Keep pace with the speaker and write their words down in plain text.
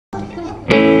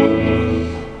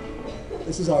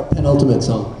This is our penultimate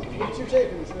song. What's your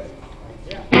take on this, right?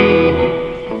 Yeah.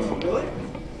 Really?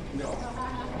 No.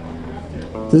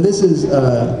 So this is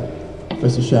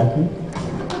Mr. Schachman,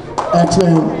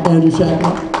 X-Man Andrew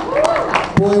Schachman,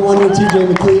 Boy Wonder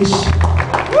TJ McLeish,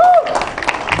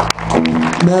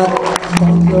 Matt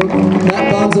Bonzo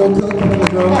Cook on the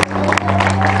drums,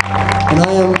 and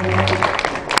I am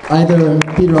either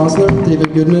Peter Osler,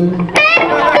 David Goodman,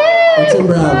 or Tim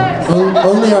Brown.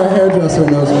 Only our hairdresser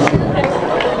knows which one.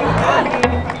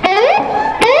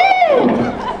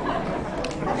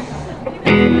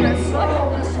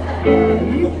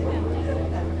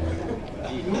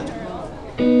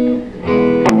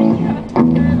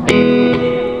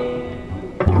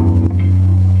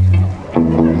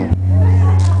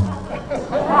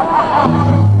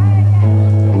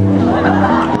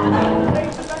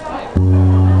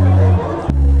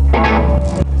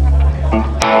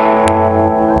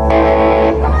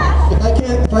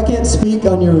 If I can't speak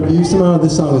on your reviews tomorrow,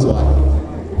 this song is why.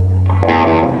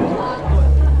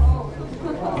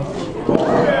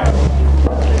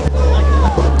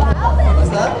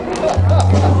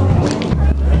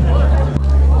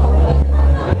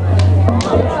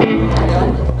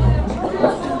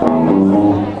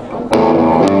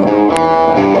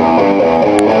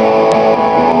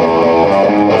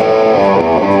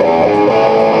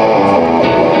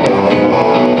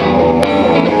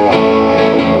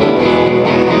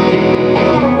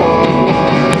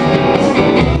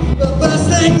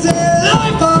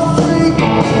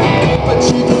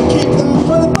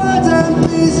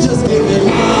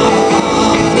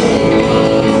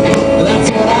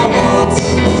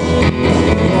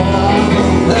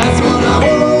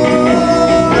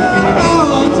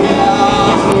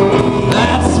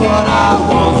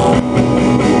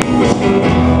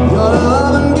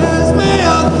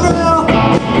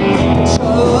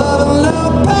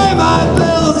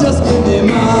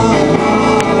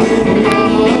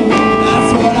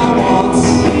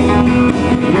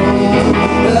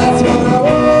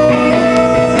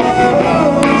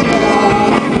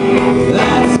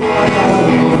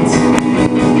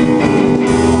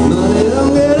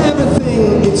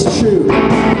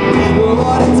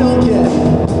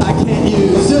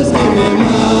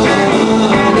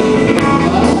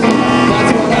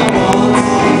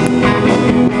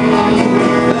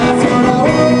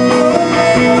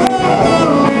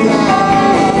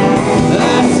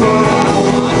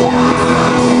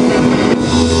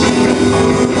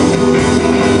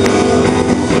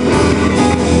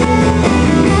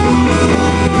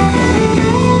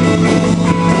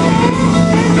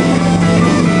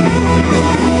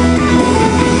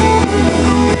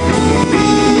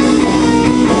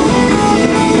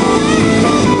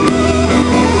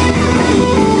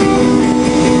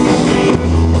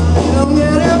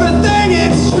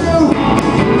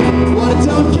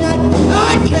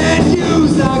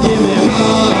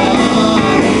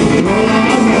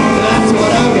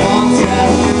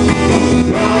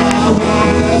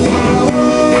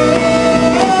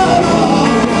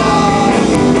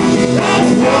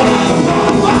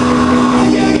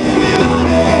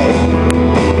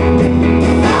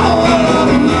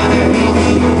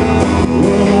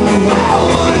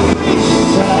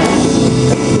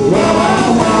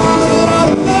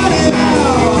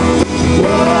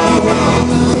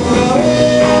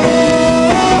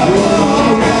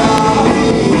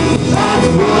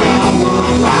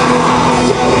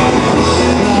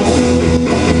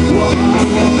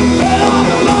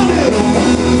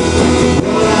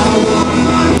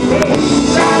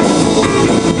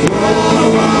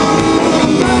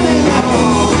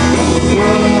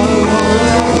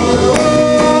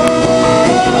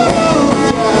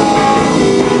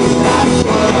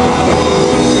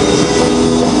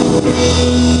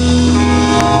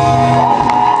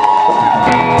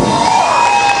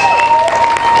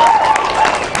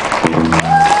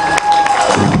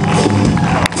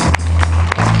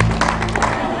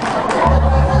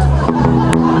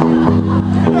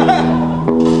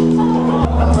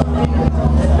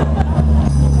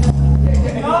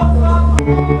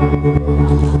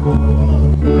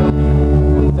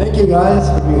 Thank you guys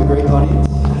for being a great audience.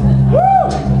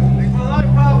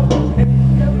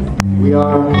 We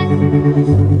are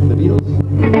the Beatles.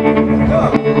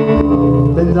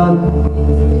 Been done.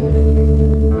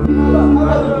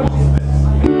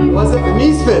 Was it the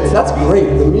Misfits? That's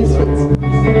great, the Misfits.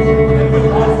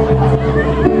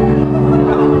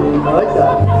 I like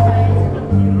that.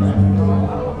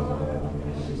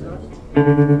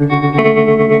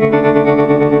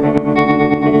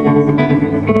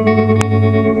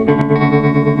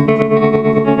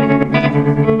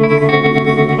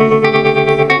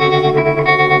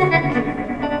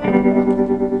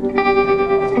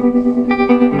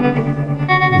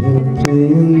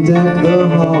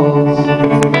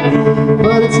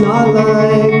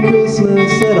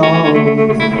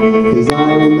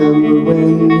 remember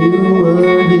when you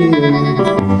were here, and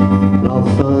all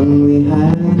the fun we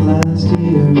had last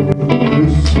year.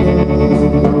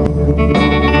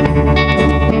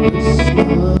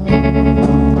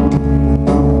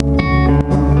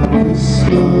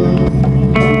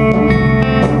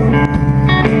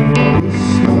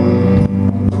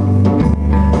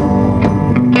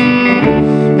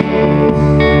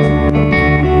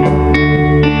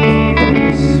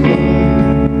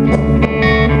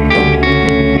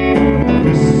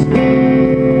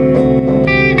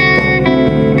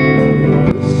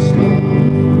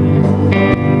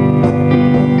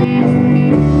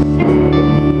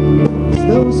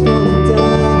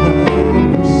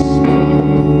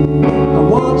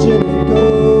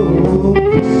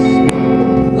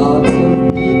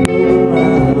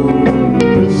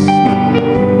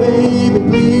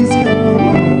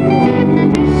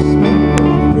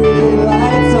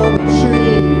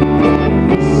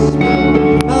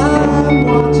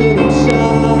 Watching